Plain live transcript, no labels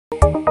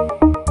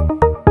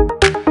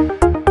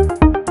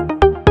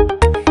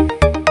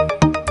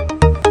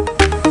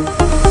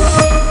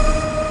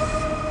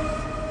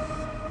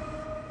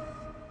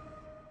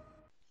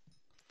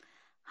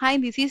Hi,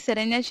 this is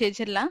Saranya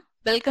Shechilla.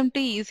 Welcome to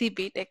Easy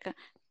BTech.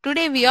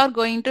 Today we are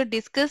going to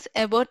discuss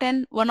about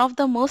one of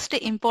the most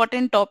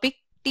important topic,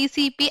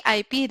 TCP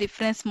IP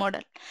reference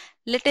model.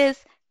 Let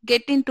us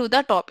get into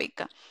the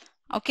topic.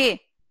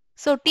 Okay.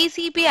 So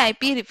TCP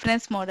IP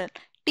reference model.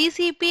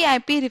 TCP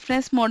IP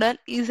reference model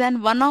is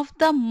one of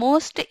the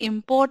most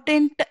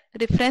important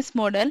reference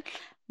model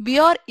we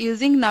are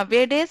using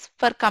nowadays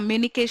for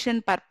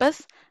communication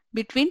purpose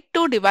between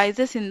two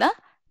devices in the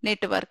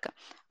network.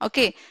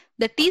 Okay,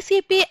 the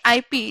TCP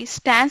IP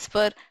stands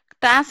for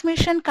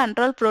Transmission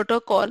Control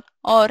Protocol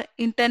or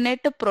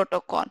Internet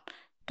Protocol.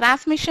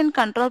 Transmission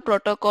Control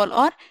Protocol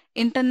or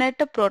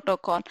Internet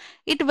Protocol.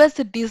 It was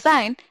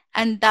designed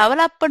and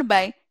developed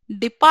by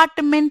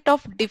Department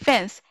of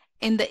Defense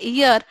in the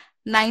year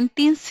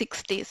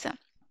 1960s.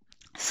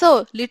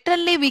 So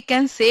literally we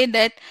can say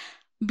that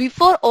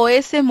before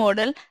OSA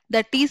model,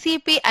 the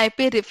TCP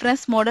IP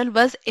reference model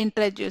was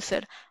introduced.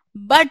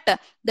 But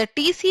the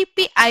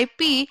TCP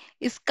IP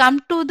is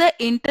come to the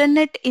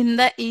internet in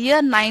the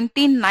year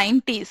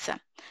 1990s.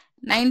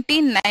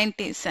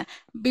 1990s.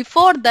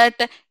 Before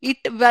that,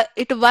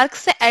 it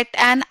works at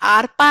an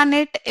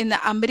ARPANET in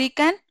the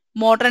American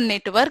modern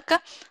network.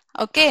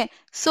 Okay,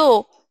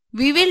 so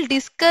we will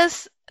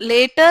discuss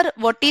later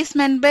what is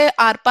meant by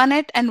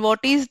ARPANET and what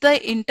is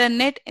the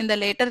internet in the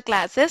later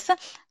classes.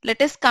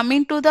 Let us come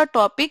into the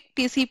topic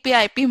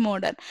TCP IP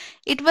model.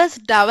 It was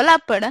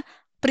developed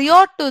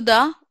prior to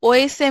the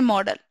OSA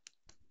model.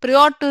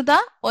 Prior to the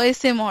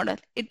OSA model.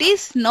 It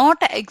is not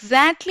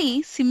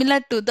exactly similar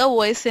to the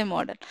OSA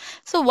model.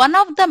 So one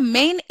of the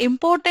main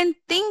important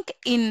thing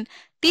in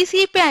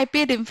TCP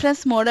IP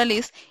reference model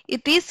is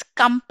it is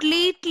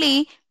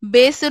completely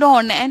based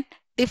on a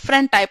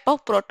different type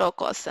of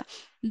protocols.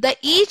 The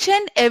each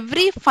and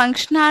every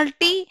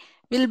functionality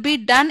will be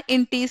done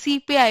in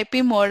TCP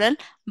IP model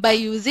by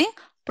using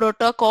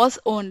protocols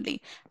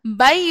only.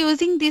 By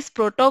using these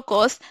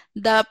protocols,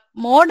 the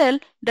model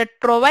that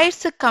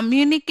provides a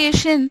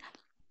communication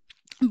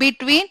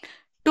between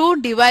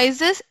two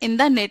devices in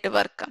the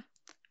network.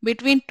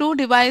 Between two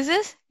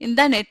devices in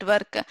the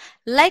network.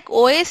 Like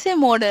OSA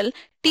model,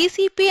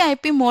 TCP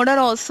IP model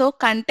also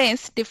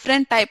contains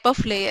different type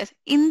of layers.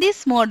 In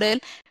this model,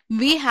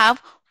 we have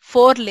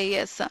 4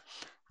 layers.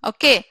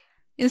 Okay.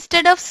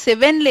 Instead of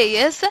 7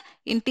 layers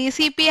in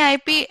TCP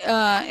IP,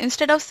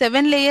 instead of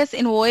 7 layers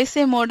in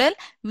OSA model,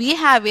 we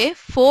have a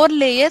 4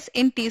 layers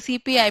in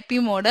TCP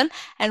IP model.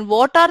 And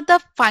what are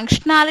the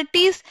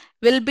functionalities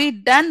will be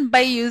done by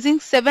using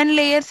 7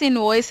 layers in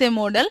OSA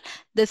model?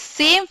 The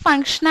same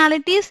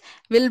functionalities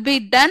will be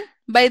done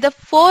by the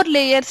 4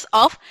 layers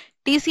of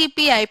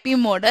TCP IP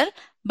model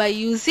by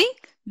using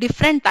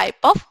different type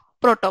of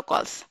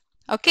protocols.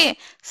 Okay,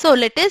 so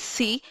let us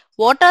see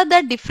what are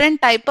the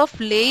different type of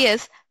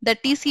layers the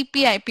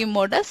TCP IP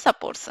model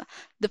supports.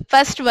 The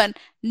first one,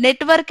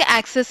 network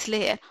access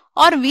layer,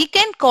 or we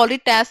can call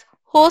it as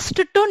host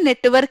to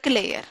network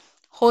layer.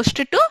 Host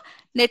to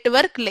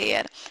network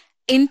layer.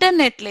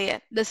 Internet layer.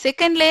 The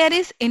second layer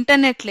is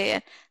internet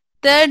layer.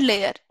 Third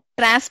layer,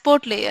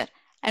 transport layer.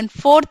 And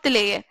fourth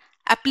layer,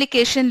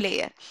 application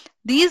layer.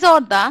 These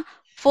are the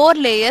 4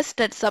 layers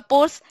that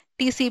supports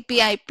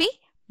TCP IP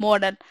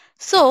model.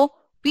 So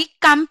we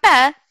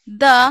compare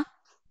the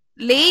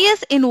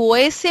layers in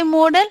OSA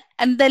model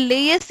and the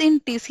layers in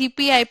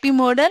TCP IP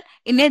model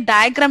in a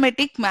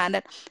diagrammatic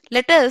manner.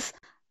 Let us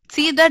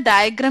see the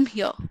diagram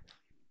here.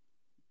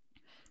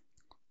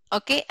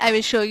 Okay, I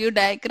will show you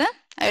diagram.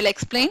 I will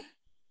explain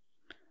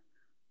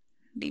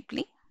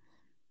deeply.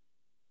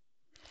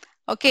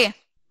 Okay,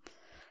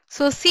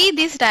 so see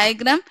this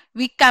diagram.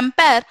 We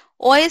compare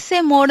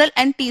OSA model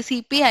and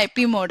TCP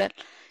IP model.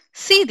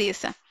 See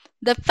this.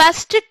 The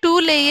first 2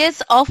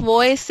 layers of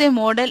OSA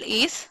model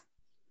is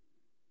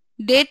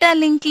data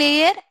link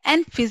layer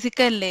and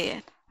physical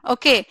layer.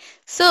 Okay,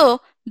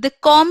 so the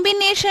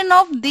combination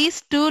of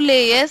these 2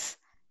 layers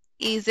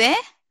is a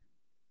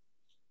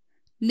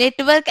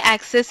network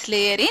access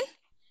layer in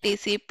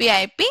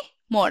TCP IP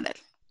model.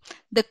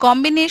 The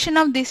combination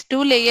of these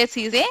 2 layers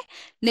is a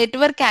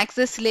network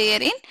access layer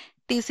in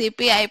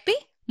TCP IP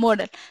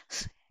model.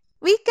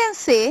 We can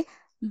say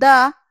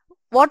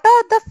what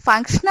are the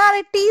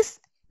functionalities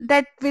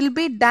that will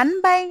be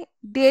done by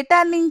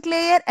data link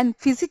layer and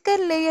physical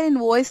layer in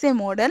OSA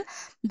model.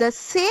 The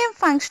same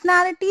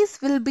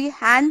functionalities will be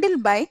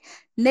handled by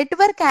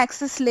network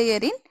access layer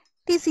in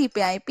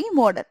TCP IP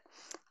model.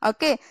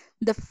 Okay,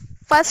 the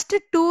first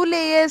 2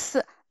 layers,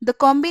 the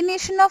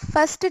combination of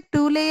first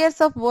 2 layers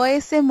of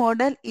OSA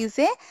model is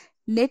a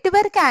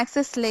network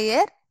access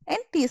layer in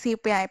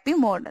TCP IP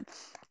model.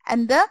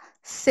 And the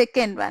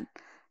second one,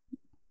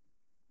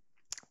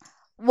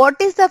 what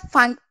is the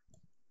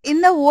in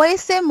the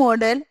OSA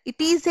model, it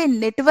is a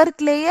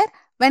network layer.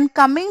 When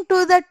coming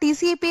to the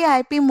TCP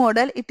IP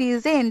model, it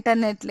is a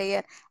internet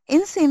layer.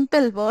 In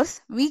simple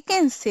words, we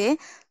can say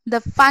the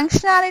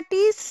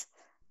functionalities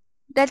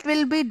that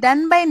will be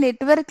done by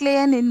network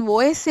layer in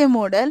OSA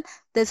model,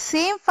 the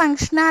same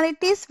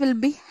functionalities will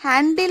be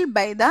handled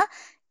by the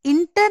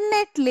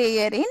internet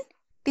layer in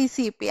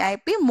TCP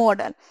IP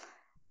model.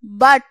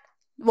 But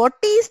what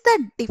is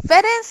the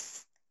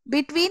difference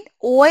between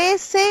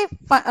OSA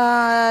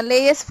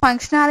layers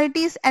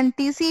functionalities and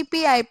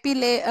TCP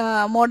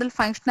IP model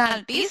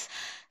functionalities?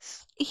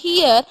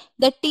 Here,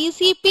 the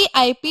TCP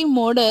IP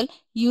model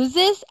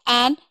uses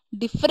an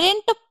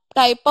different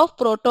type of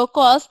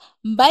protocols.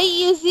 By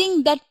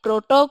using that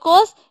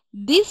protocols,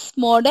 this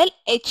model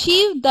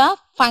achieve the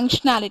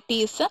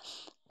functionalities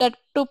that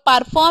to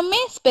perform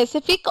a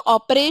specific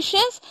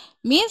operations,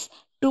 means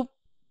to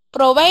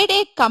provide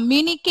a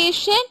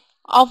communication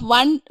of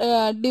one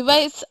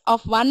device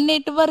of one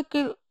network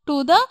to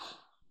the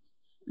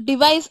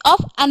device of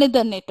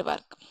another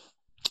network.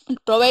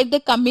 Provide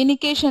the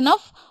communication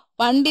of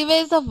one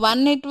device of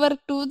one network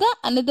to the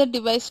another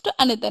device to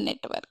another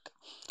network.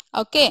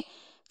 Okay.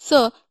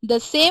 So the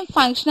same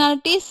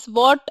functionalities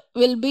what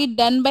will be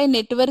done by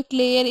network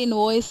layer in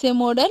OSA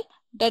model,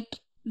 that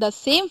the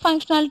same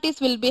functionalities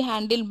will be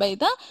handled by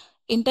the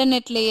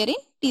internet layer in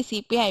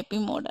TCP IP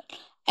model.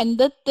 And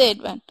the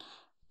third one,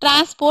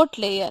 transport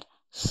layer.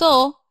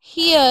 So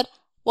here,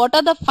 what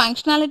are the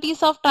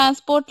functionalities of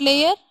transport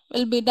layer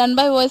will be done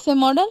by OSA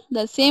model?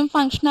 The same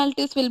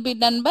functionalities will be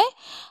done by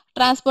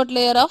transport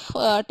layer of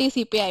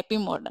TCP IP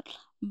model.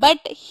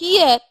 But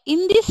here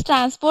in this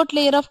transport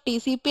layer of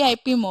TCP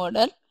IP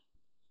model,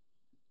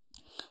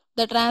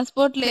 the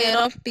transport layer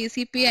of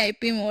TCP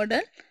IP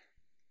model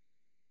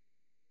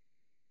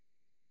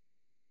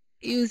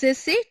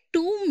uses a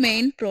two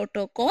main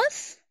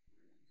protocols,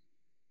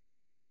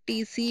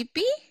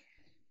 TCP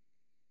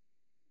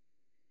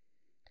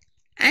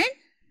and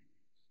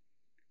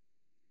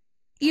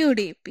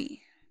UDP.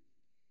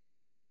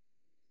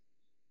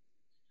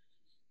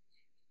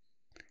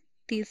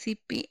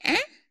 TCP and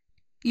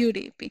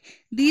UDP.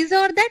 These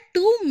are the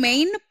two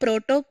main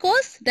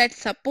protocols that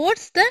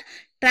supports the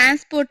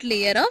transport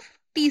layer of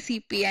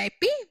TCP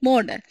IP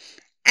model.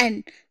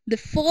 And the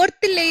fourth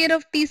layer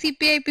of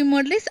TCP IP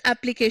model is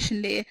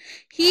application layer.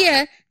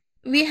 Here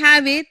we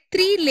have a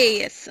three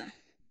layers: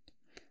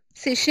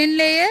 session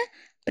layer,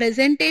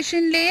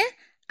 presentation layer,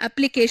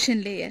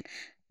 application layer.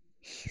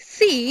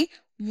 See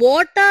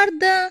what are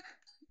the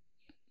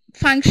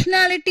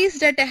functionalities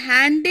that are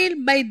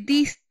handled by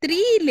these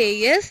three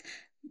layers.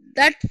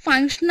 That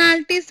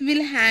functionalities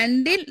will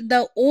handle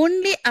the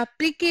only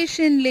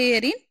application layer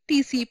in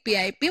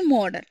TCP IP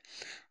model.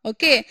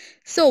 Okay,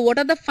 so what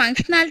are the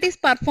functionalities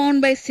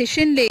performed by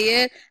session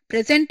layer,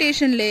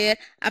 presentation layer,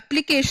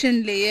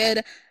 application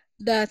layer?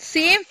 The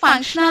same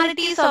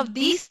functionalities of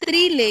these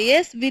three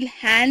layers will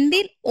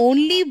handle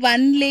only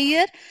one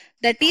layer,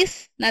 that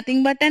is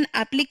nothing but an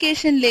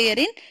application layer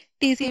in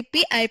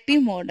TCP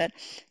IP model.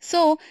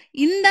 So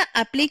in the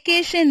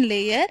application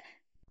layer,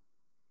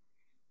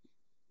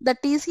 the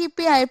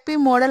TCP IP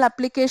model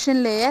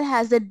application layer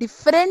has a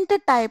different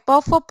type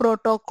of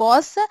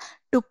protocols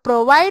to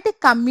provide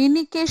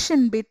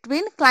communication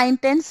between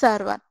client and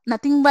server,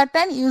 nothing but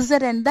an user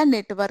and the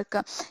network.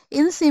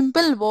 In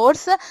simple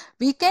words,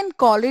 we can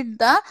call it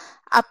the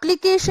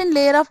application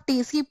layer of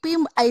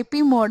TCP IP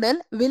model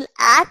will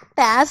act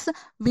as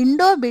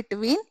window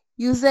between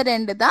user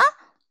and the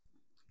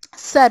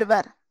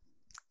server,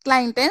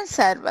 client and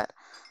server.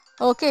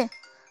 Okay.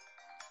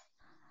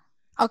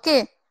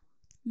 Okay.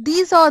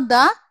 These are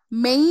the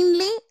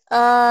mainly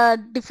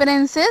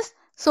differences.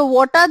 So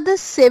what are the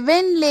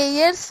 7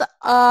 layers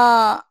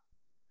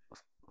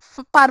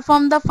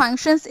perform the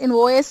functions in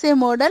OSA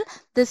model?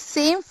 The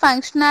same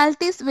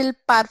functionalities will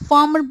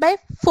performed by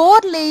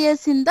 4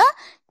 layers in the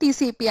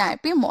TCP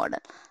IP model.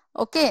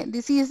 Okay,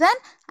 this is an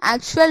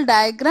actual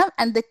diagram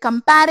and the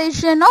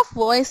comparison of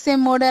OSA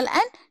model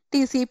and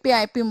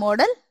TCP IP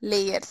model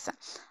layers.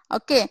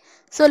 Okay,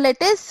 so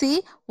let us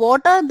see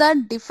what are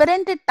the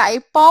different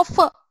type of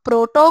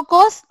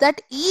protocols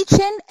that each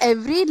and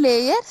every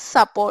layer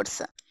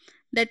supports.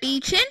 That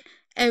each and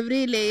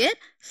every layer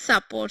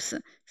supports.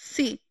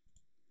 See,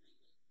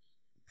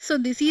 so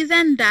this is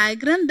an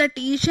diagram that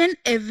each and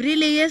every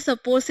layer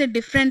supports a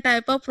different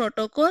type of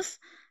protocols.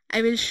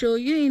 I will show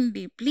you in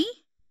deeply.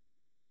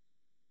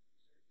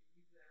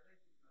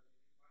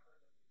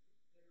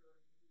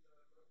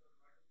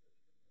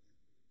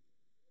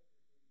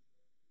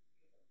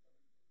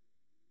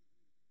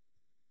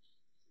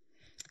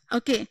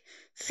 Okay,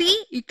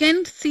 see, you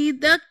can see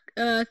the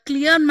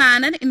clear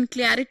manner, in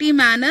clarity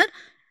manner,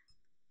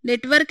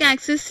 network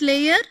access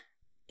layer,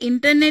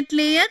 internet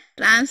layer,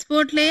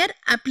 transport layer,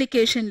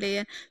 application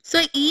layer.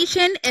 So each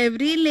and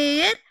every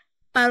layer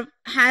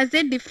has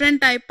a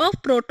different type of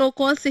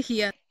protocols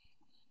here.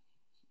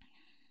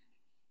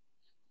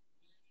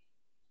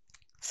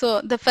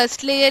 So the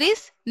first layer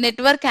is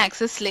network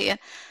access layer.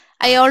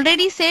 I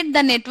already said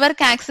the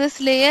network access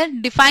layer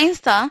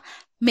defines the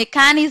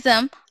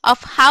mechanism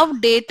of how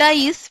data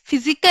is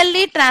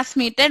physically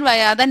transmitted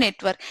via the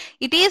network.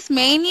 It is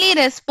mainly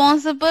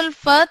responsible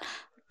for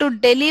to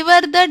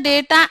deliver the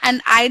data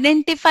and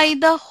identify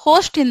the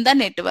host in the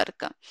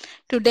network.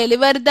 To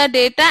deliver the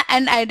data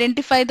and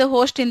identify the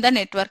host in the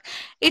network.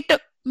 It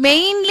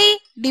mainly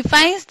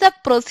defines the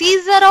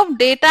procedure of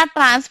data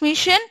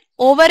transmission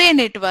over a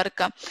network.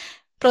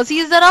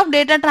 procedure of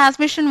data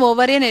transmission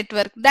over a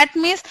network. That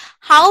means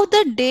how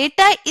the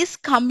data is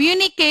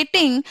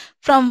communicating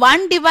from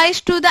one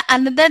device to the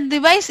another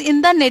device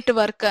in the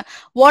network.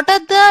 What are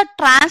the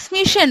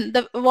transmission,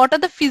 what are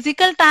the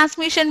physical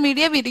transmission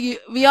media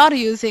we are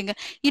using?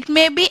 It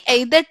may be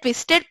either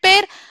twisted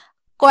pair,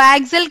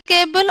 coaxial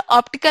cable,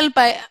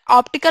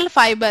 optical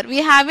fiber. We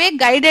have a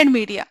guided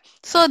media.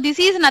 So this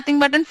is nothing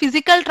but a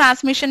physical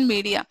transmission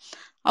media.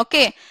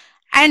 Okay.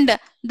 And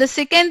the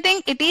second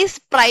thing, it is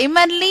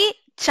primarily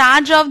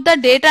charge of the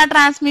data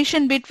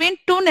transmission between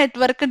two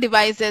network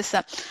devices.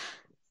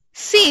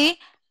 See,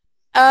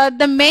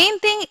 the main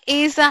thing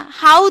is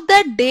how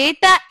the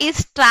data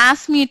is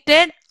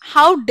transmitted,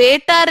 how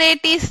data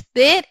rate is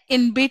there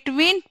in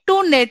between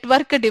two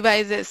network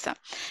devices.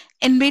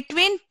 In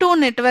between two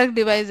network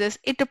devices,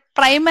 it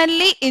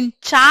primarily in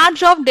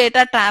charge of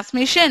data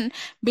transmission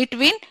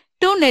between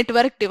two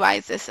network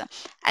devices.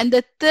 And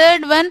the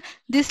third one,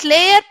 this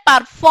layer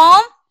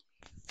perform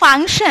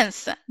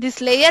functions. This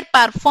layer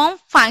perform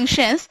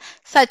functions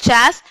such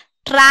as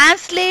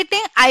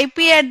translating IP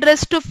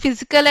address to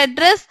physical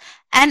address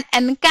and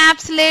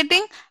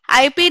encapsulating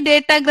IP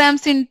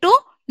datagrams into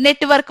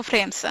network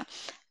frames.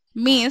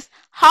 Means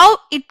how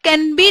it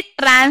can be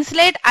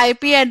translate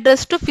IP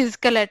address to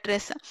physical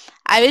address.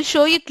 I will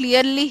show you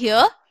clearly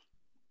here.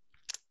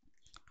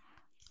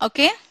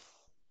 Okay.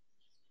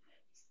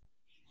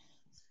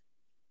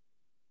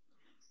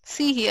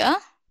 See here.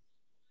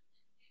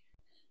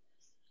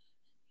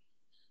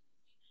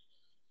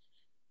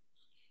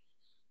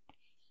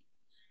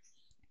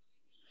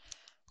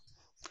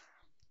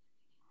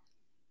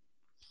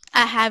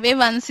 I have a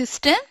one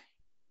system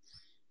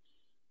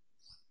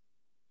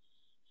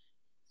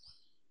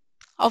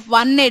of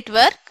one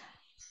network.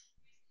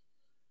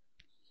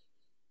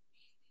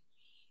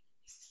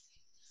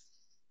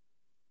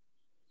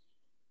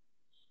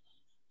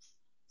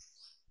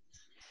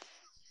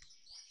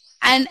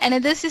 And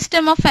another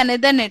system of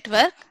another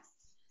network.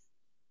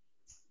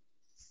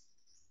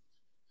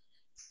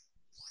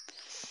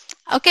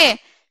 Okay,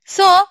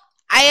 so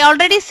I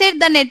already said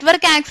the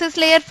network access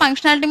layer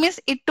functionality means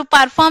it to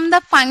perform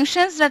the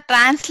functions that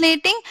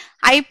translating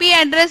IP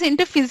address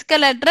into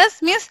physical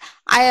address, means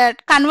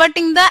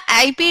converting the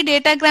IP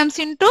datagrams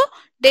into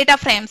data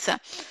frames.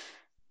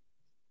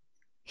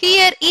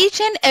 Here each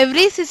and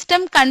every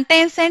system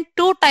contains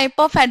two type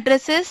of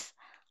addresses,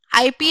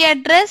 IP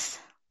address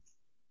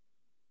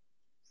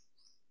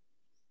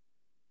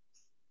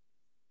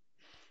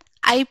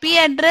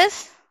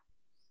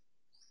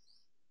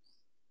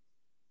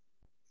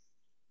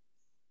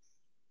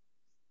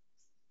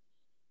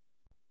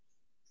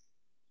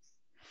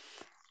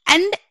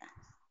and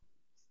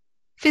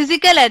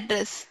physical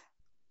address,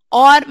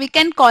 or we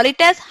can call it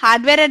as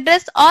hardware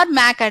address or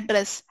MAC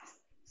address.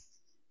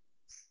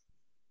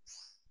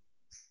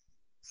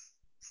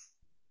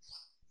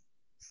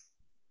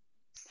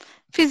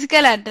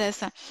 Physical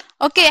address.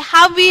 Okay,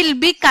 how we will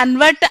be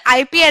convert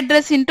IP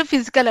address into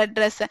physical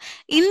address?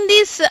 In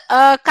this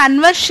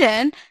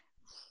conversion,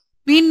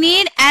 we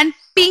need an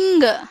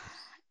ping.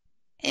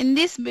 In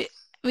this,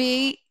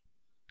 we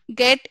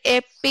get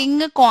a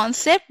ping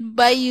concept.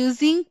 By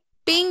using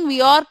ping, we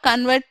are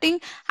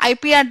converting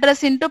IP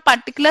address into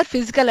particular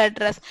physical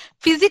address.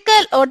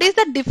 Physical, what is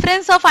the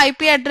difference of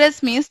IP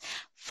address means?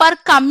 For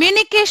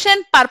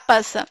communication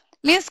purpose,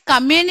 means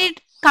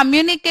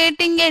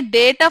communicating a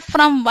data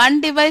from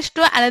one device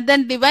to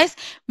another device,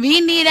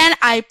 we need an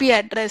IP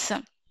address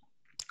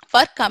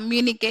for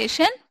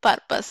communication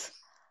purpose.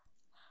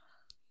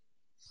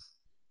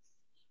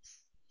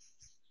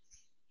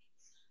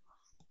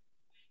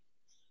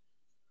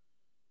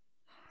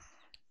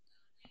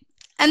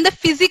 And the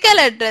physical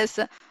address.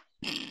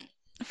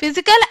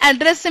 Physical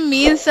address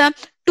means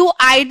to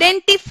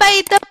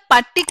identify the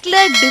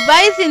particular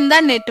device in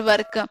the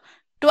network.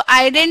 To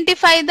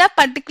identify the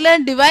particular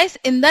device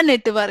in the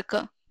network.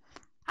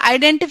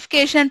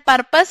 Identification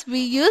purpose, we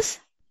use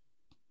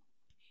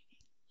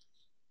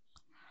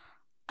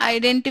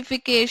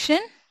identification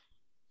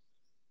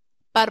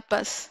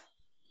purpose.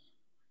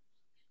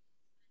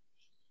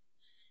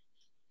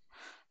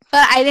 For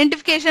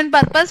identification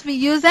purpose, we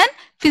use an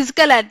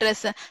physical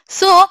address.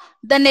 So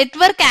the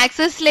network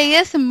access layer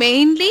is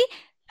mainly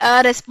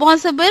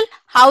responsible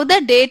how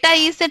the data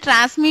is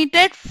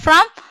transmitted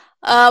from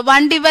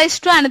one device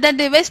to another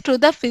device to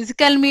the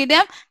physical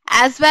medium,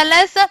 as well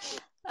as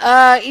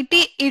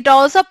it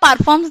also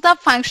performs the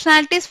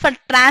functionalities for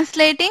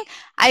translating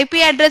IP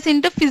address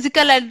into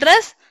physical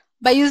address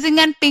by using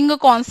a ping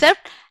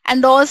concept.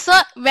 And also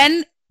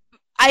when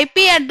IP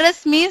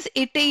address means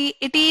it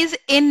is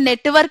in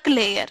network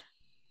layer.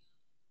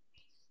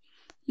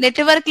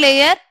 Network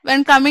layer,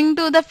 when coming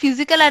to the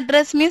physical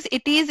address means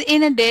it is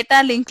in a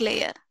data link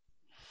layer.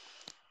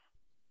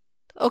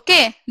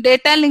 Okay,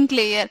 data link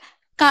layer.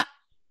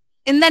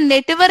 In the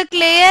network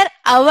layer,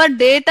 our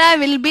data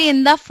will be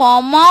in the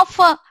form of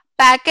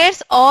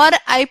packets or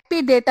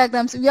IP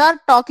datagrams. We are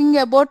talking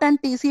about an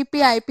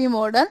TCP IP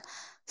model.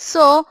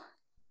 So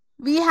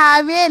we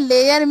have a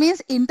layer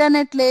means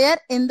internet layer.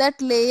 In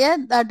that layer,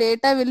 the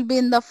data will be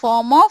in the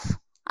form of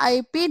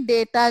IP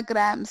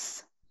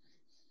datagrams.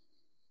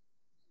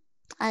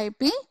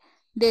 IP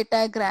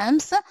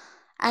datagrams,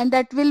 and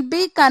that will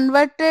be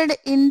converted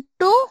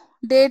into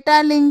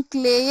data link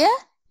layer.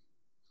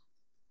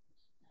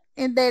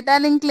 In data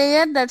link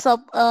layer, that's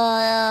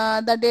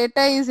the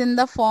data is in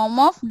the form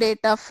of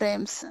data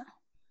frames.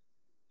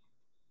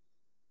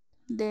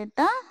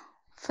 Data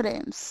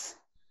frames.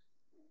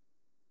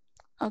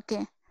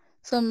 Okay.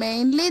 So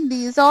mainly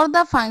these are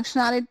the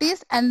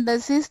functionalities, and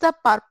this is the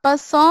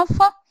purpose of,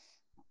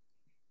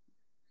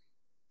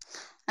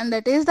 and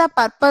that is the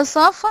purpose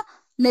of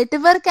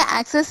network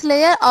access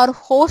layer or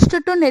host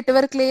to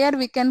network layer,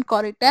 we can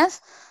call it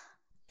as,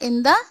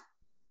 in the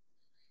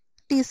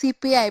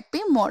TCP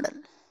IP model.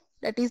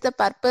 That is the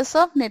purpose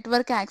of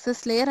network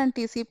access layer and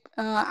TCP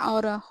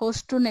or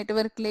host to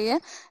network layer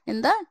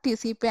in the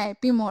TCP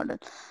IP model,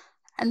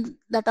 and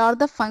that are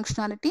the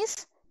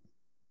functionalities.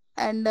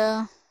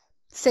 And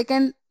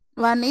second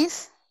one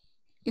is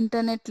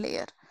internet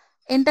layer.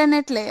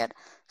 Internet layer.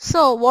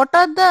 So what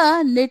are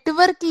the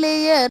network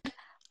layer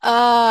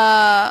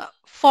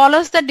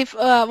follows the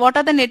what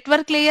are the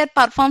network layer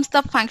performs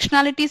the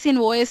functionalities in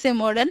OSA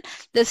model.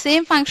 The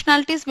same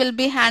functionalities will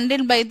be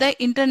handled by the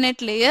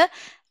internet layer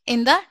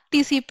in the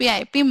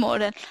TCP IP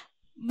model.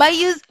 By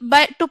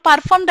to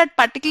perform that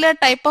particular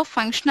type of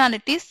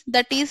functionalities,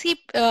 the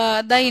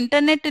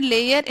internet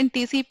layer in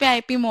TCP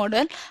IP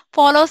model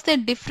follows a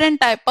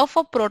different type of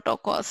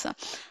protocols.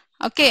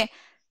 Okay,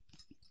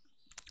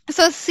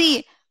 so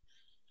see,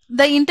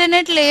 the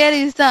internet layer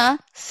is the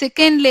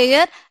second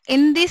layer.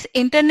 In this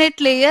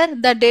internet layer,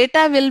 the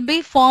data will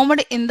be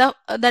formed in the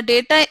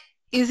data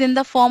is in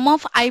the form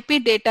of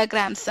IP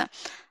datagrams.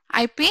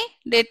 IP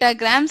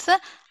datagrams,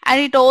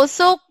 and it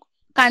also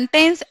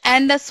contains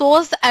and the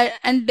source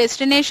and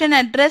destination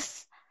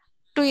address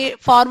to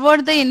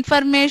forward the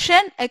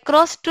information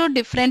across two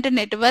different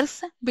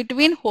networks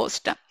between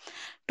hosts.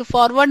 To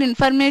forward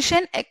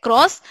information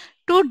across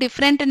two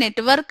different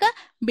network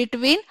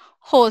between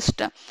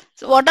host.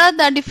 So what are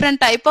the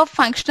different type of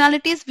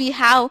functionalities we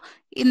have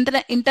in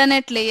the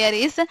internet layer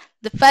is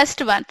the first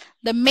one.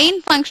 The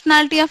main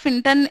functionality of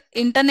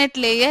internet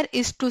layer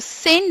is to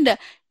send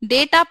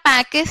data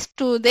packets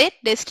to their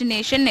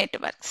destination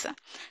networks.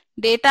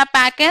 Data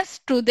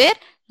packets to their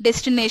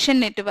destination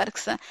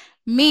networks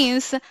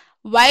means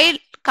while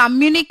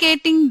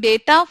communicating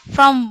data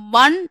from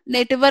one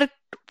network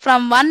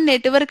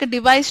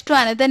device to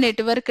another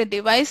network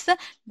device,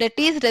 that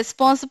is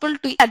responsible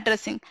to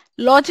addressing.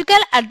 Logical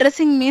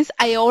addressing means,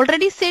 I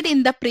already said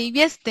in the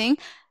previous thing,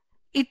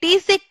 it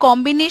is a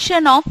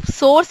combination of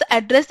source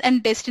address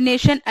and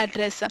destination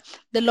address.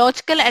 The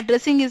logical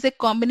addressing is a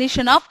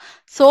combination of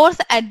source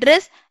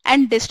address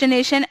and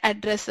destination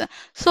address.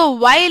 So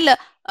while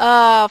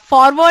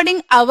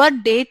forwarding our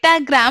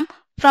datagram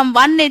from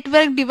one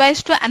network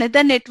device to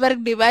another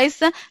network device,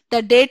 the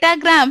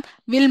datagram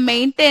will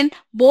maintain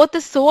both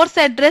the source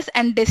address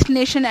and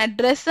destination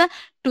address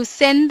to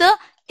send the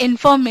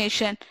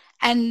information.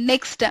 And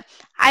next,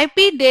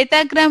 IP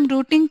datagram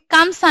routing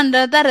comes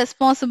under the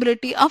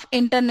responsibility of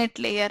internet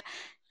layer.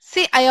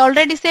 See, I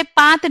already say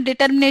path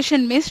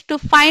determination means to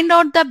find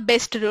out the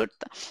best route.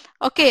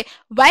 Okay,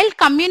 while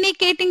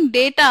communicating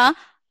data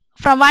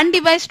from one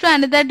device to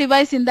another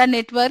device in the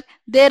network,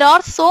 there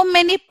are so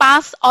many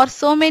paths or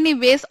so many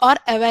ways are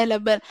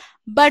available.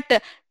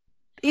 But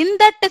in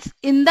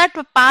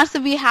that path,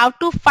 we have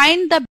to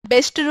find the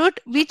best route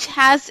which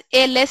has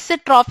a less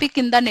traffic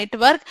in the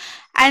network,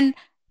 and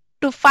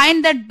to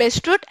find that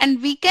best route,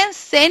 and we can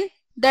send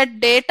that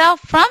data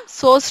from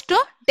source to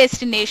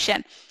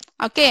destination.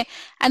 Okay,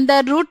 and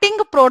the routing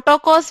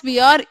protocols we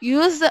are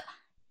use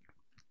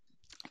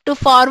to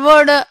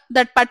forward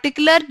that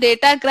particular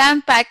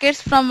datagram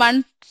packets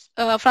from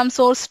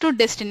source to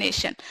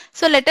destination.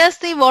 So let us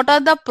see what are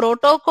the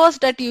protocols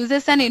that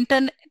uses an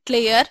internet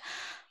layer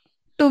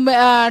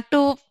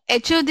to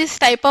achieve this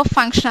type of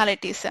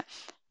functionalities.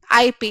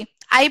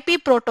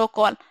 IP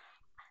protocol,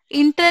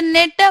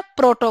 internet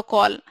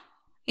protocol.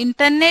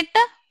 Internet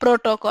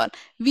protocol.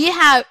 We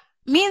have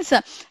means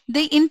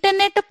the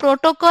internet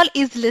protocol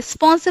is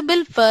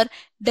responsible for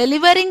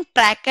delivering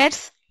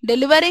packets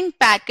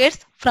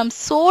from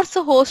source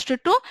host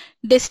to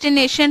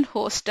destination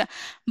host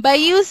by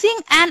using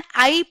an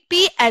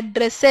IP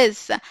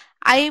addresses.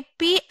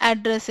 IP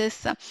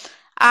addresses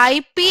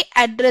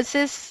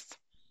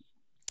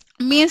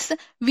means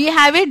we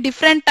have a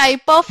different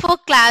type of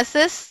class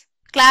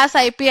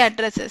IP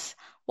addresses.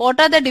 What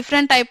are the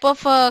different type of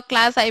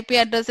class IP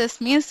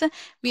addresses means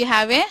we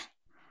have a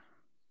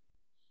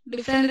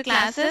different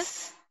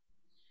classes: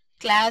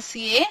 class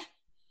A,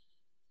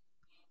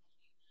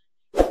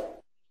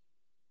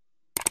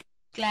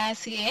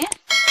 class A,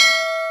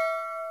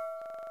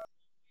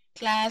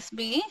 class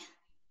B,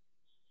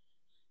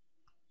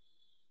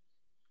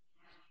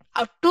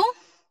 up to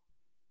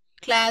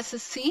class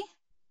C,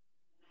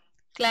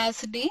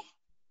 class D,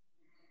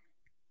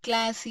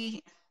 class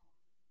E.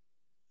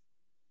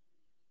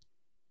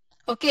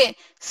 Okay,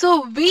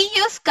 so we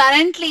use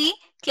currently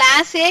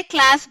class A,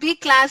 class B,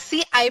 class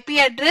C IP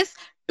address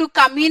to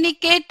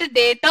communicate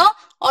data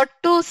or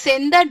to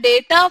send the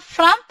data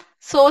from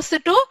source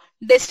to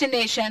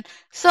destination.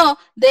 So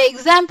the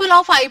example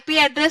of IP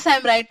address I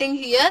am writing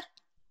here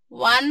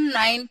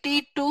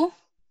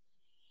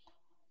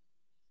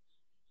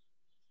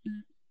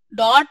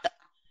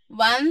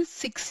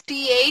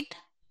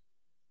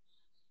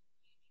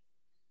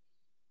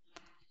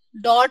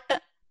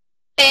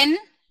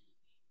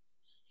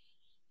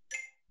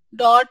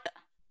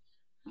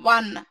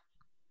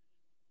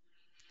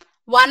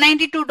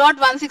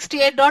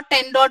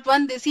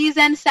 192.168.10.1. This is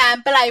an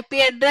sample IP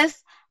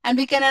address and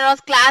we can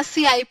announce class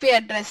C IP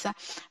address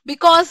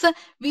because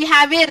we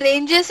have a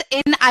ranges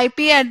in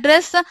IP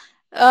address.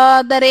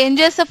 The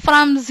ranges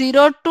from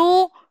 0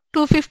 to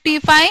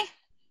 255.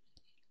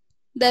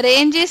 The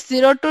range is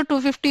 0 to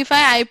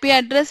 255 IP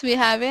address. We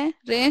have a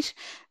range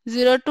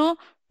 0 to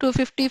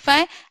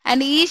 255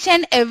 and each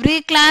and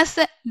every class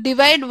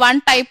divide one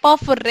type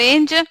of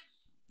range,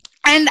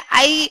 and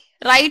I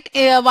write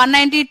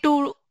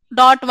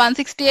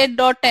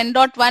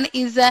 192.168.10.1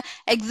 is an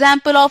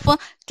example of a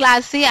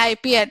class C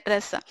IP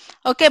address.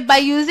 Okay, by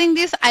using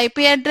this IP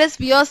address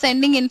we are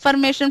sending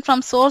information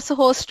from source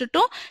host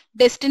to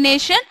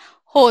destination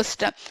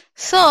host.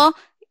 So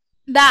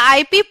the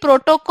IP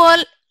protocol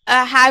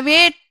have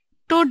a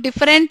two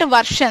different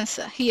versions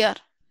here.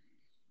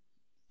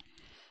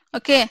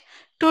 Okay,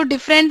 two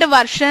different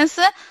versions,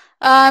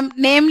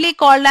 namely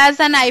called as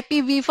an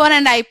IPv4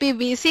 and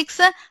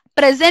IPv6.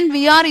 Present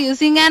we are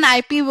using an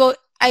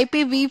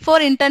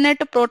IPv4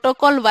 Internet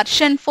Protocol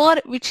version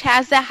 4, which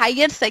has a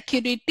higher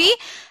security,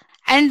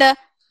 and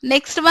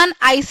next one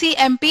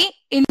ICMP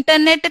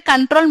Internet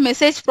Control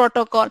Message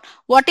Protocol.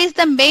 What is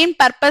the main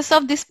purpose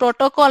of this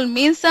protocol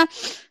means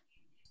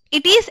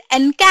it is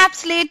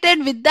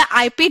encapsulated with the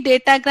IP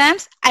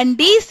datagrams and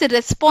is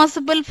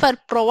responsible for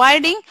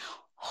providing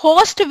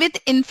host with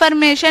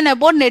information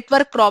about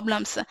network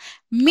problems.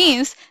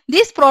 Means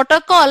this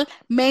protocol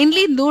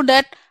mainly do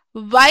that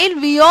while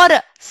we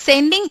are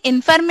sending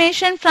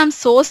information from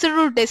source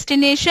to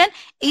destination,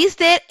 is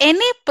there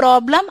any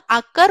problem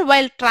occur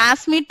while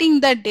transmitting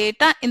the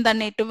data in the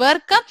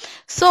network?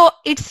 So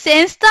it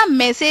sends the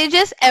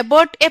messages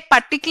about a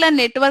particular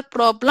network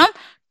problem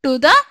to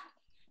the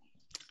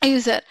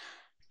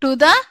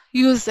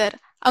user.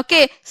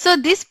 Okay, so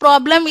this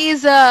problem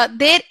is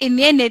there in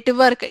a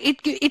network.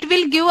 It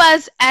will give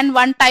us and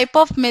one type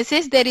of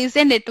message there is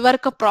a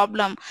network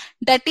problem.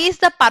 That is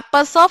the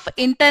purpose of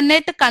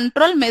Internet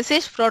Control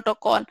Message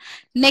Protocol.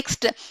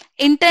 Next,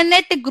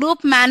 Internet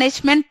Group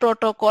Management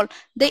Protocol.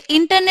 The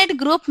Internet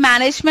Group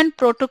Management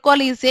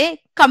Protocol is a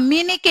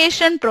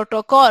communication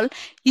protocol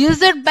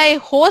used by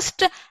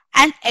host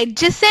and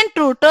adjacent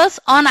routers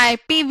on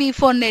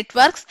IPv4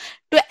 networks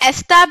to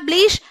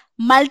establish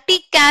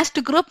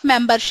multicast group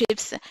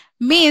memberships.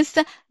 Means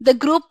the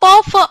group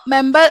of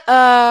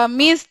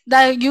means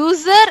the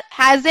user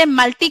has a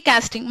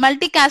multicasting.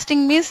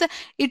 Multicasting means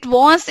it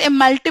wants a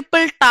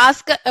multiple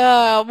task,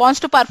 wants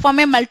to perform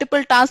a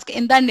multiple task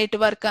in the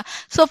network.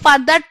 So for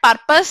that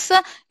purpose,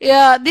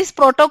 this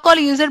protocol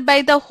used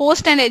by the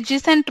host and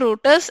adjacent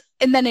routers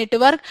in the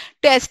network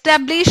to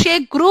establish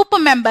a group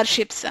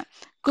memberships.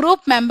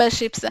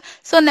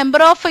 So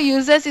number of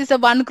users is a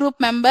one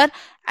group member,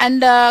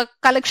 and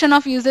collection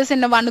of users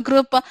in a one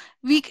group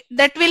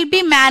that will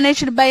be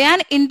managed by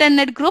an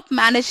Internet Group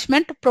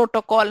Management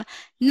Protocol.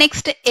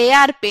 Next,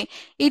 ARP.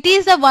 It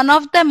is one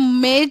of the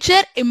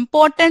major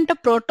important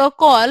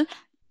protocol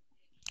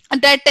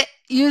that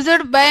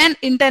used by an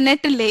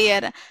internet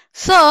layer.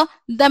 So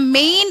the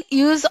main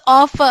use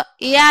of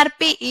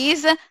ARP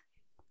is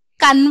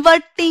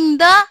converting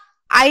the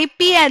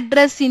IP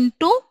address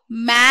into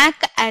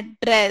MAC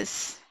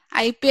address.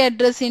 IP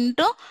address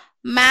into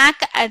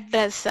MAC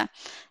address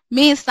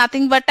means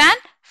nothing but an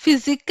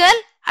physical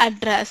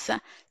address.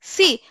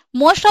 See,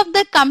 most of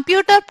the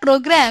computer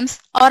programs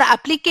or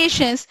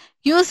applications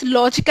use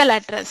logical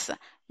address,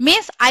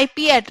 means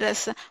IP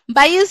address.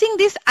 By using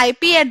this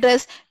IP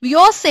address, we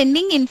are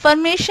sending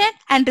information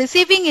and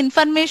receiving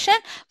information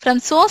from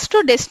source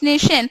to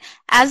destination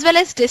as well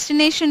as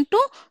destination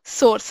to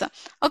source.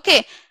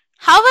 Okay.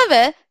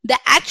 However, the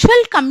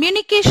actual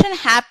communication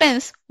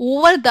happens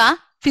over the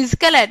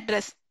physical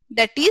address,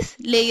 that is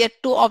layer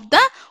 2 of the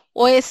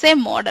OSI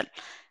model.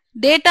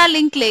 Data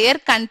link layer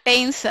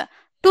contains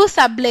two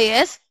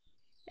sublayers,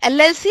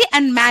 LLC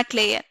and MAC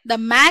layer. The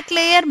MAC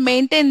layer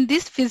maintains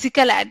this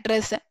physical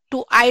address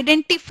to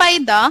identify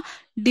the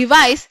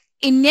device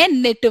in a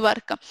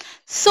network.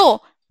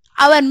 So,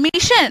 our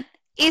mission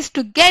is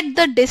to get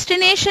the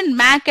destination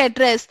MAC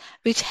address,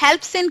 which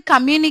helps in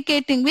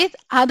communicating with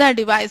other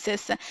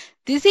devices.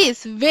 This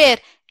is where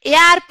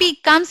ARP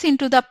comes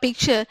into the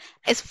picture,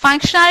 as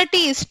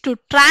functionality is to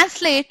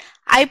translate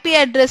IP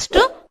address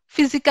to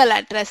physical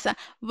address.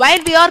 While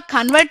we are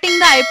converting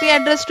the IP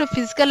address to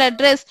physical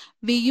address,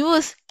 we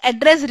use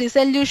address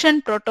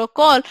resolution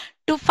protocol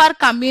for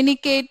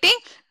communicating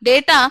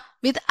data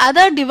with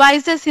other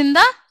devices in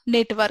the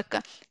network.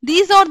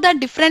 These are the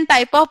different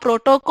type of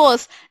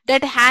protocols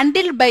that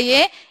handled by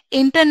a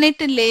internet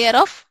layer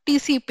of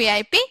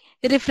TCP/IP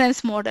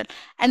reference model.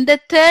 And the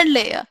third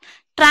layer,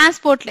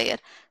 transport layer.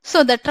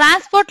 So the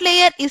transport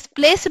layer is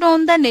placed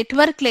on the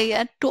network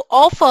layer to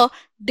offer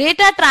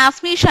data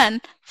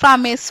transmission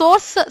from a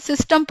source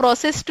system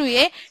process to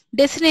a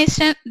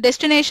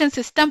destination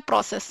system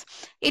process.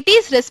 It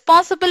is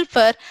responsible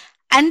for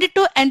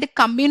end-to-end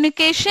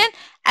communication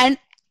and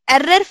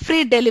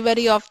error-free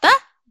delivery of the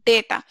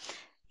data.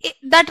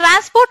 The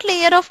transport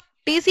layer of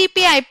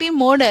TCP/IP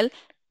model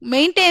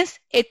maintains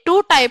a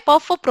two type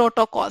of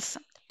protocols,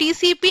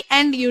 TCP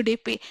and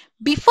UDP.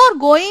 Before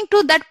going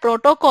to that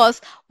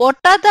protocols, what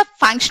are the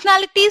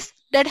functionalities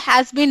that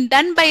has been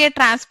done by a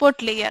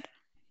transport layer?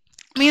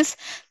 Means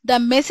the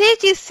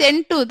message is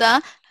sent to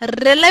the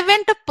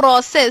relevant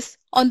process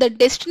on the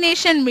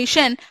destination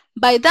mission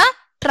by the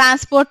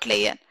transport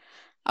layer.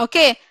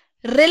 Okay,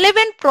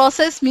 relevant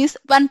process means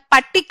one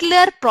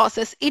particular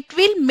process. It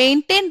will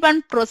maintain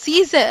one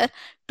procedure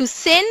to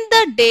send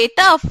the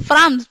data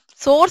from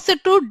source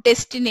to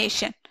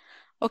destination.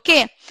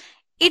 Okay,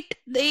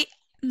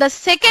 the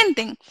second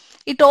thing,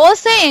 it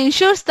also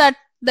ensures that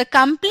the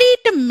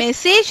complete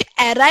message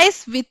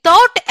arrives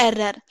without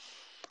error.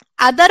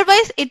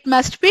 Otherwise, it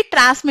must be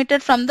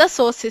transmitted from the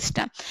source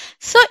system.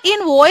 So in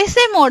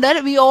OSI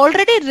model, we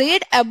already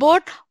read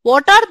about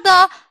what are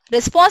the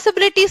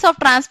responsibilities of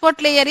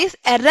transport layer is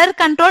error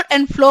control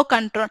and flow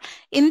control.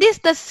 In this,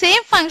 the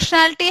same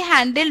functionality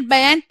handled by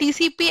an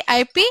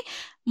TCP/IP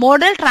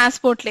model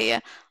transport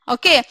layer.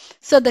 Okay,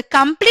 so the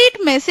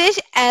complete message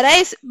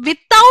arrives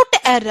without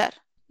error.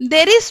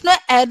 There is no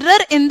error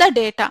in the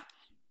data.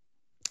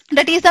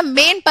 That is the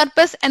main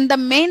purpose and the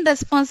main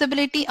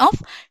responsibility of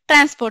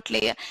transport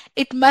layer.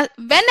 It must,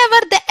 whenever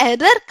the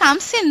error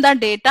comes in the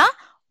data,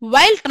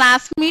 while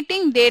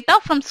transmitting data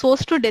from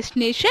source to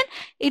destination,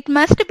 it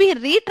must be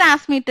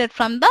retransmitted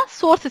from the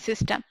source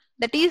system.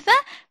 That is the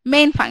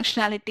main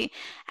functionality.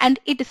 And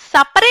it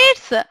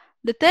separates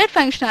the third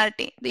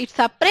functionality. It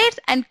separates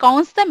and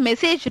counts the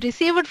message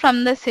received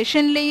from the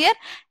session layer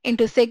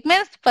into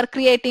segments for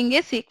creating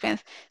a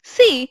sequence.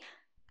 See,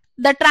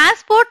 in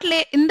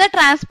the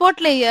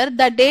transport layer,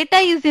 the data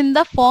is in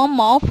the form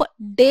of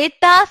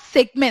data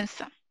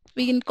segments.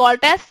 We can call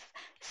it as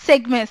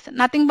segments,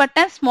 nothing but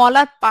as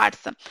smaller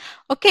parts.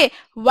 Okay,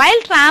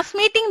 while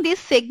transmitting these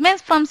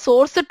segments from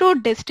source to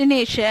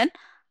destination,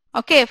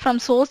 okay, from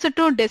source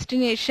to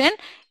destination,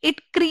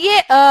 it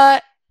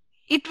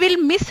will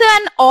miss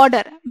an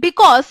order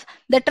because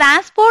the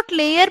transport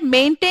layer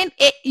maintain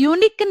a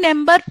unique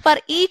number for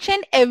each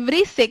and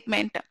every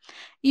segment.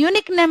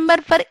 Unique number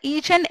for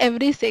each and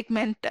every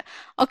segment.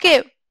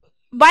 Okay,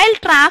 while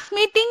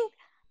transmitting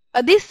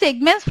these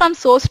segments from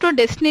source to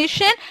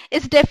destination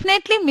is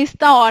definitely miss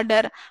the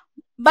order.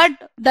 But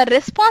the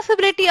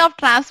responsibility of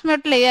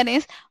transport layer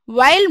is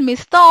while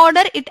miss the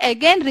order, it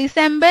again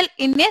resemble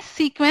in a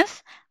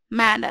sequence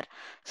manner.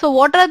 So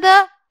what are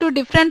the two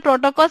different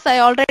protocols? I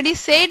already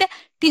said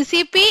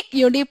TCP,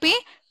 UDP,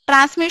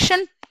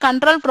 transmission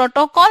control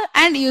protocol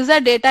and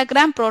user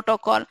datagram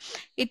protocol.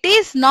 It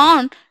is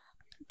known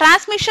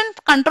transmission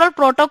control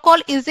protocol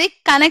is a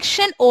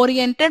connection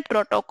oriented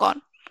protocol.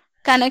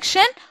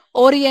 Connection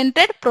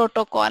oriented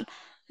protocol.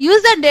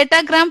 User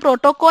datagram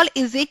protocol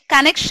is a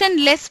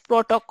connectionless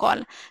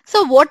protocol.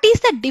 So what is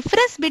the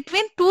difference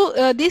between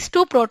these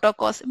two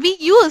protocols? We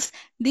use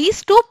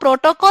these two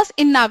protocols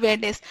in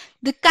nowadays.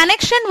 The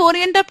connection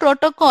oriented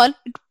protocol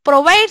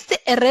provides the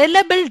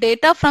reliable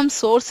data from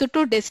source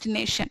to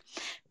destination.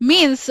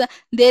 Means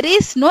there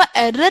is no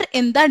error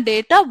in the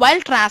data while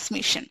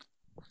transmission.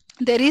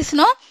 There is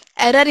no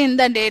error in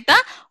the data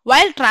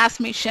while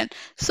transmission.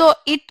 So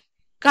it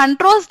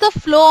controls the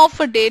flow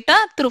of data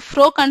through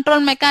flow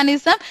control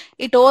mechanism.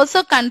 It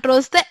also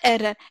controls the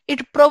error.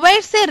 It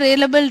provides a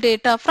reliable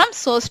data from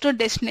source to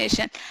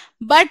destination.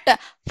 But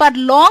for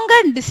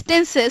longer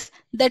distances,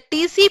 the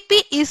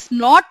TCP is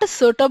not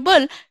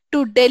suitable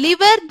to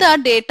deliver the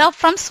data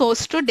from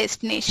source to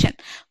destination.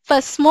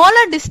 For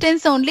smaller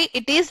distance only,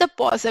 it is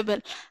possible.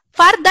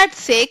 For that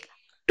sake,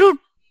 to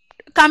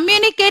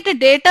communicate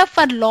data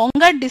for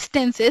longer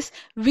distances,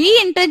 we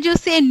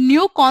introduce a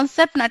new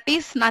concept that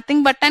is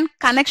nothing but an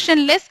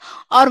connectionless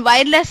or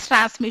wireless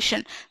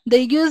transmission, the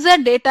user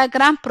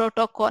datagram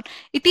protocol.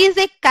 It is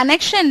a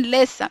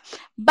connectionless,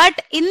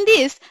 but in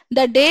this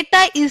the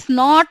data is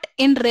not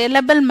in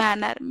reliable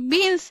manner.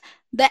 Means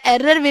the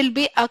error will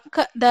be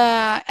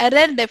the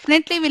error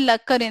definitely will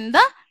occur in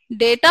the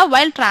data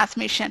while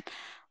transmission.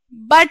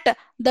 But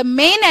the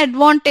main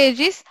advantage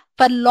is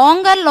for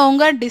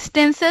longer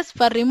distances,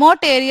 for remote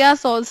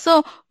areas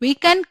also, we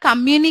can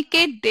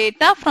communicate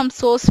data from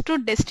source to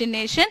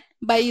destination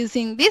by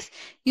using this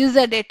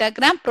user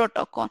datagram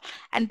protocol.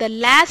 And the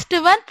last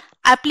one,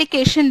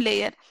 application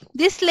layer.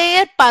 This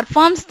layer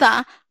performs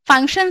the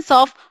functions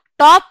of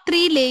top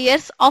three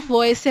layers of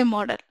OSI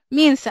model.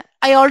 Means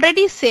I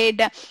already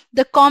said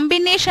the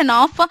combination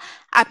of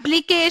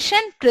application,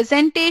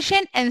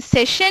 presentation and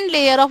session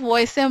layer of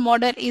OSI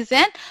model is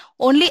an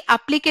only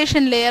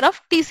application layer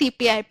of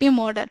TCP/IP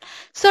model.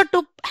 So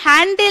to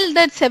handle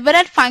the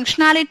several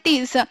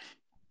functionalities,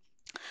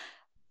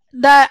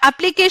 the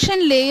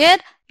application layer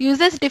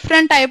uses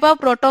different type of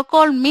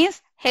protocol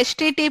means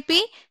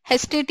HTTP,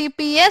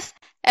 HTTPS,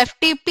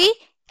 FTP,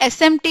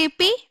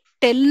 SMTP,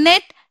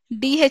 Telnet,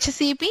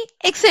 DHCP,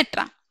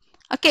 etc.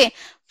 Okay,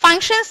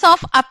 functions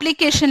of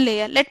application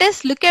layer. Let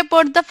us look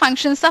about the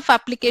functions of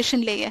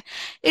application layer.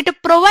 It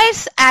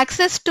provides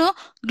access to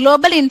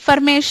global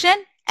information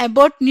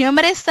about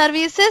numerous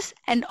services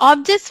and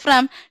objects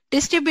from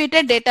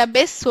distributed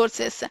database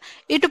sources.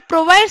 It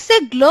provides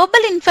a global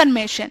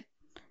information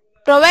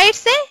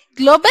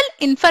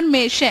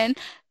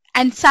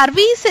and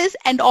services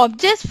and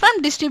objects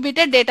from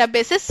distributed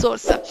databases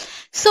source.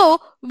 So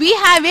we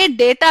have a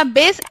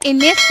database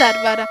in a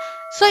server.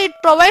 So it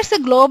provides a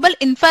global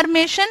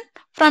information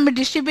from a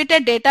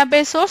distributed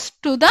database source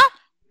to the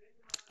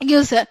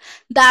user.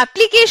 The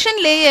application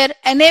layer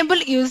enable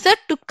user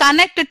to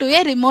connect to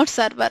a remote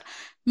server.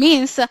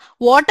 Means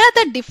what are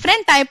the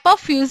different type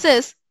of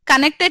users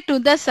connected to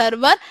the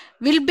server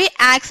will be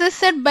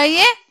accessed by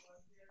a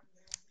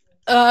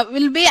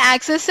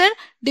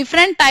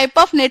different type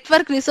of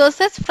network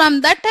resources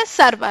from that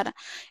server.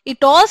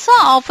 It also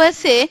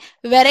offers a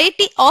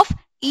variety of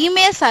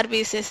email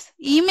services.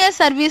 Email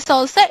service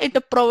also it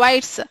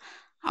provides.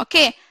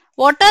 Okay.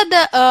 What are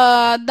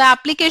the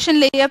application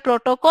layer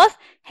protocols?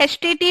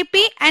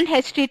 HTTP and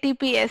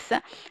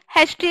HTTPS.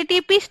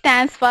 HTTP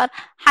stands for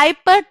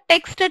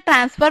Hypertext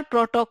Transfer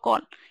Protocol.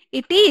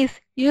 It is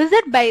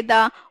used by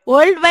the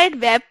World Wide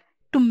Web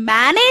to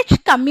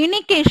manage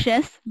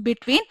communications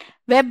between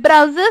web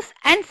browsers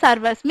and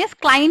servers, means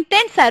client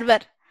and server,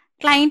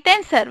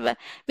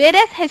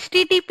 whereas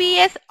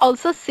HTTPS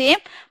also same,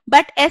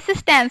 but S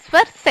stands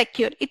for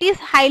secure. It is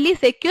highly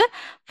secure.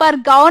 For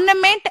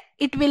government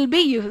it will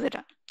be used.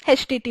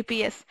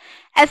 HTTPS.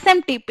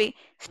 SMTP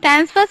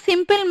stands for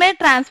Simple Mail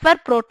Transfer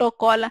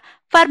Protocol.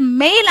 For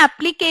mail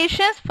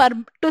applications,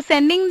 to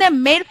sending the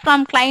mail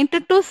from client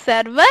to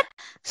server,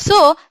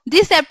 so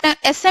this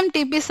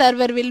SMTP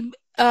server will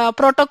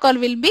protocol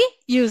will be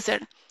used.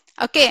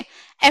 Okay.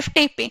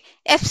 FTP.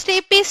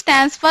 FTP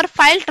stands for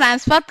File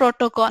Transfer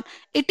Protocol.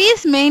 It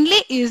is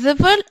mainly used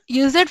for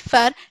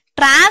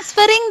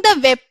transferring the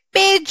web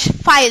page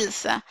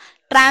files.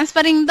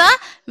 Transferring the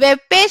web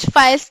page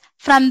files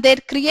from their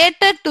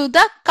creator to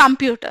the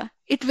computer.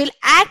 It will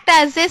act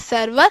as a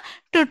server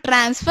to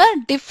transfer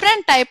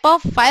different type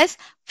of files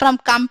from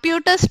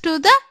computers to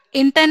the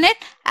internet,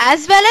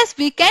 as well as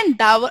we can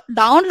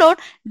download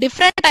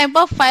different type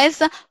of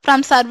files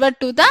from server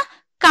to the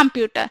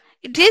computer.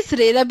 It is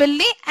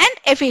reliably and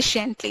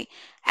efficiently.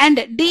 And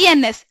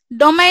DNS,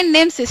 domain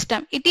name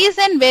system, it is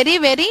a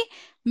very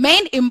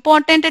main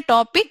important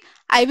topic.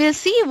 I will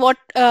see what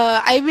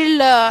I will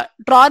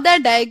draw the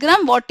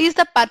diagram what is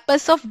the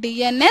purpose of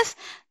DNS,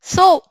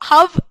 so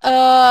how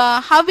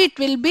it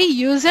will be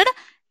used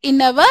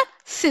in our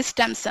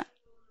systems.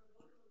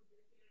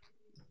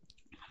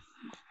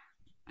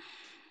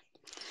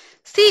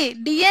 See,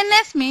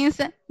 DNS means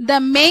the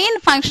main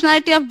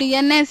functionality of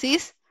DNS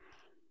is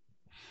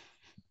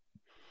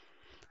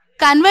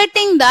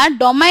converting the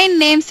domain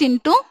names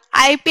into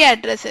IP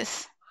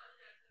addresses.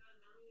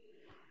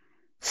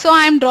 So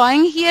I am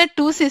drawing here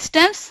two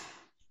systems.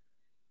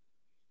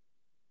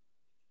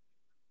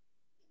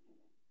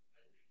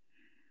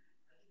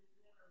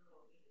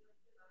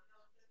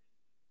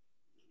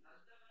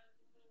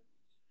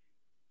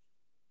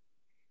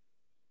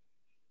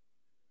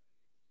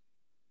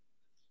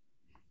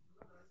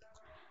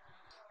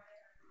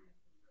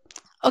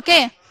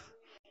 Okay.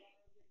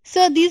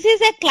 So this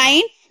is a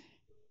client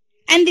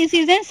and this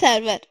is a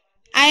server.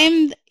 I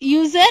am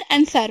user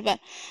and server.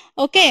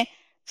 Okay.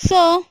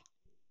 So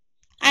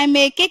I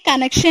make a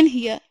connection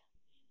here.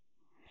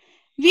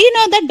 We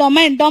know the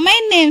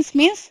domain names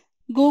means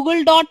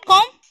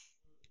google.com,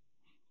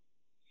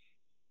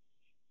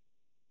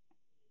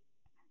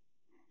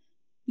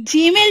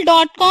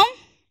 gmail.com,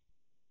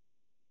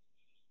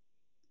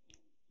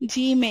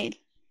 Gmail.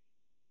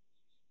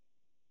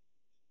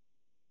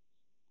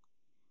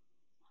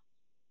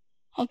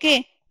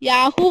 Okay,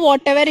 Yahoo,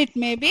 whatever it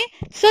may be.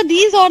 So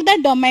these are the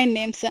domain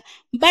names.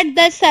 But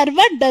the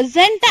server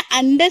doesn't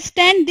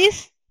understand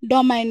this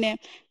domain name.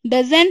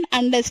 Doesn't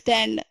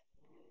understand.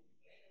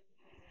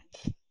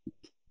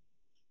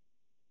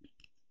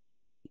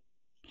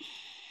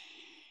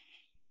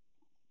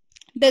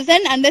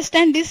 Doesn't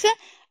understand this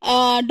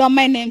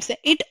domain names.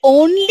 It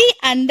only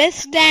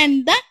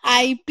understand the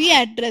IP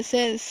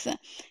addresses.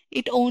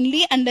 It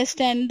only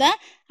understand the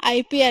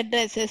IP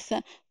addresses.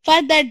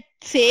 For that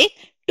sake,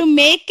 to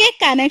make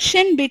a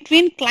connection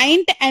between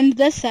client and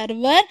the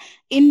server,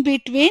 in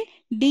between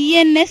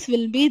DNS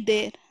will be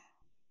there.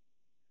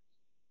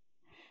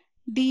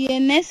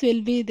 DNS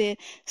will be there.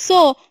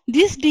 So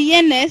this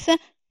DNS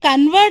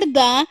convert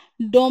the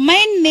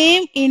domain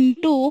name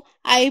into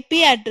IP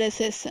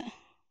addresses.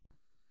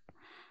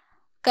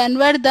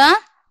 Convert the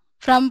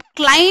from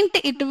client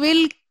it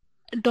will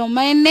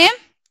domain name,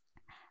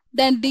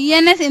 then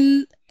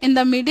DNS in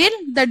the middle,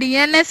 the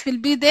DNS will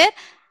be there.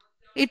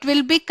 It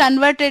will be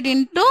converted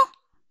into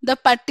the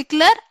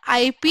particular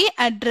IP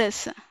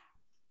address.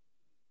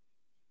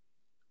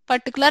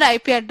 particular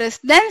IP address.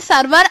 Then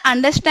server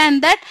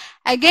understand that,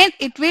 again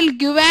it will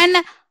give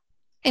an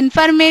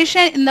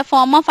information in the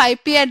form of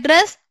IP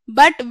address,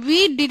 but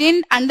we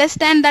didn't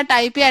understand that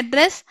IP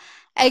address.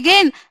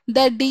 Again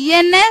the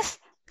DNS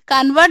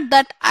convert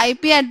that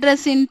IP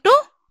address into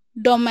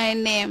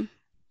domain name.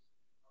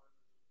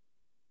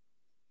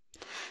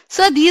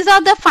 So these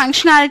are the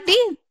functionality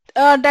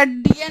that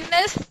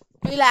DNS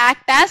will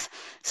act as.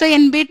 So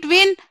in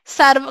between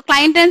server,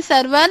 client and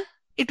server,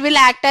 it will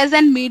act as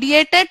a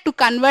mediator to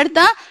convert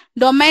the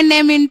domain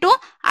name into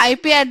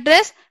IP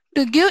address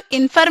to give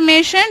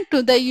information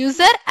to the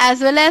user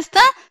as well as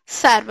the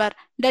server.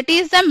 That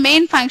is the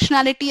main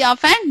functionality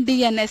of an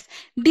DNS.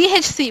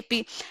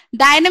 DHCP,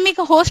 Dynamic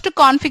Host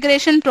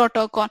Configuration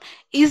Protocol,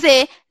 is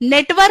a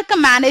network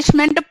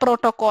management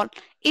protocol.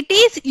 It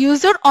is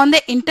used on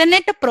the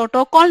Internet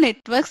Protocol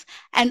networks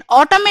and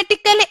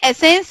automatically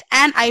assigns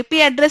an IP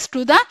address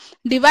to the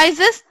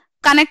devices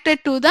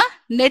connected to the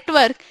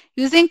network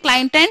using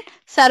client and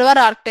server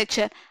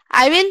architecture.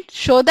 I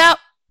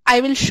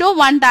will show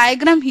one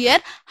diagram here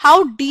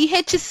how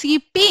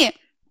DHCP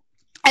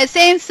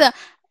assigns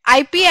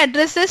IP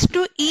addresses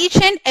to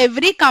each and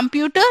every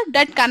computer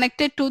that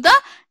connected to the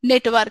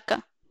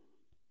network.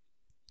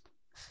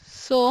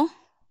 So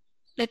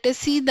let us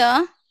see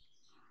the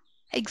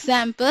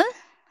example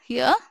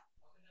here.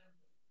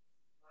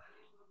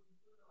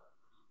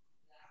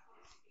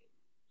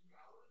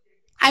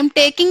 I'm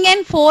taking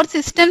in 4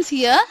 systems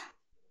here.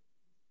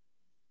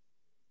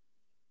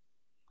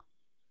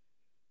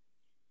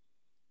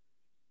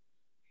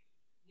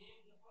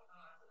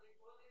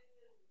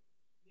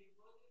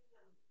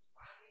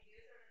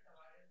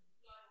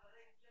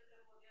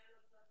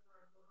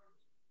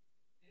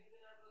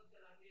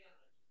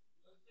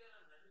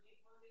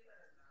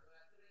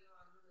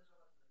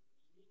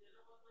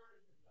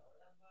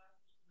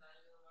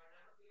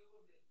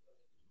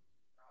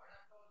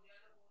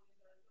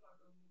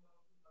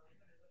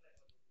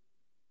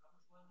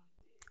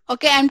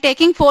 Okay, I'm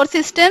taking 4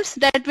 systems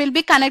that will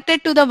be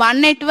connected to the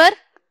one network.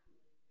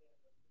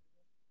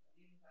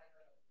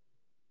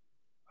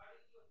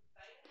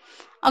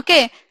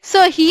 Okay,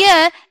 so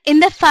here in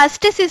the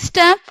first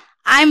system,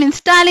 I'm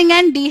installing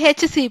an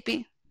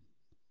DHCP.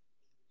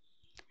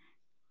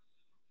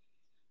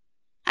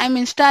 I'm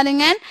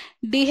installing an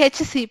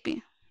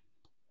DHCP.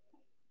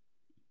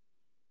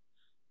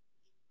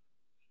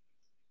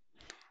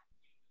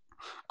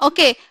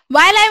 Okay,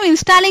 while I'm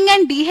installing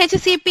an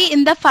DHCP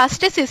in the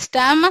first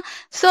system,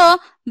 so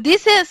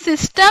this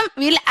system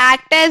will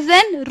act as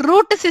a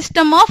root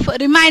system of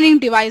remaining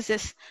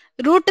devices.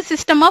 Root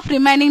system of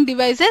remaining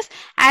devices,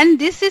 and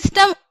this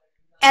system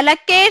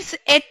allocates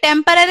a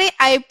temporary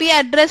IP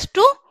address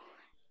to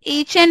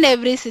each and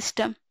every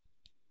system.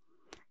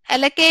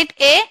 Allocate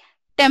a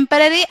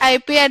temporary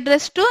IP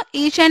address to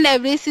each and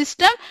every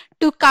system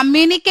to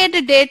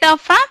communicate data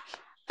from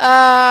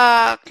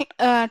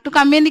to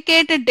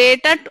communicate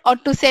data or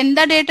to send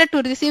the data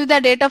to receive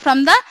the data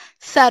from the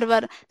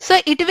server. So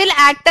it will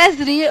act as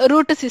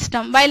root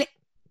system. While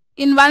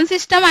in one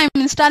system I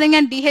am installing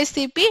a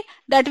DHCP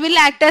that will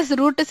act as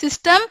root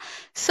system.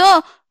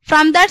 So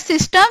from that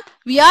system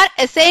we are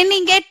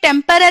assigning a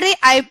temporary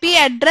IP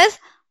address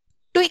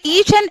to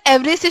each and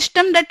every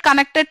system that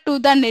connected to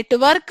the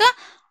network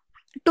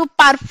to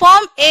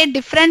perform a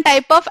different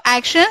type of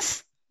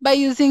actions by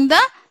using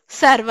the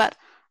server.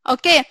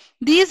 Okay,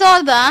 these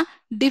are the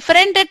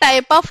different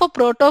type of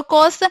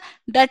protocols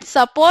that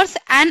supports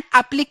an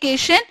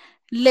application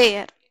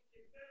layer.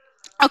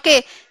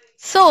 Okay,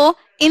 so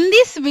in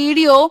this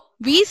video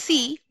we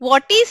see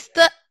what is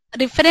the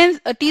reference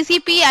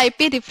TCP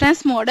IP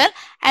reference model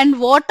and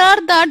what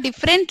are the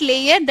different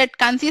layer that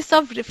consists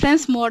of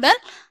reference model.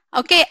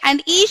 Okay,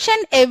 and each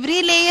and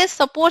every layer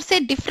supports a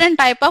different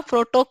type of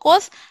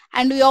protocols,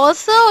 and we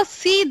also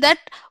see that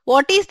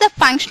what is the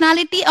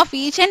functionality of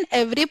each and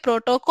every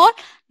protocol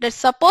that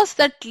supports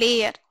that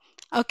layer.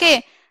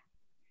 Okay,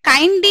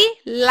 kindly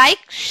like,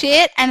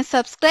 share and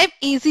subscribe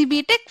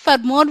EasyBTech for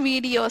more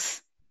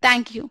videos.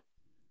 Thank you.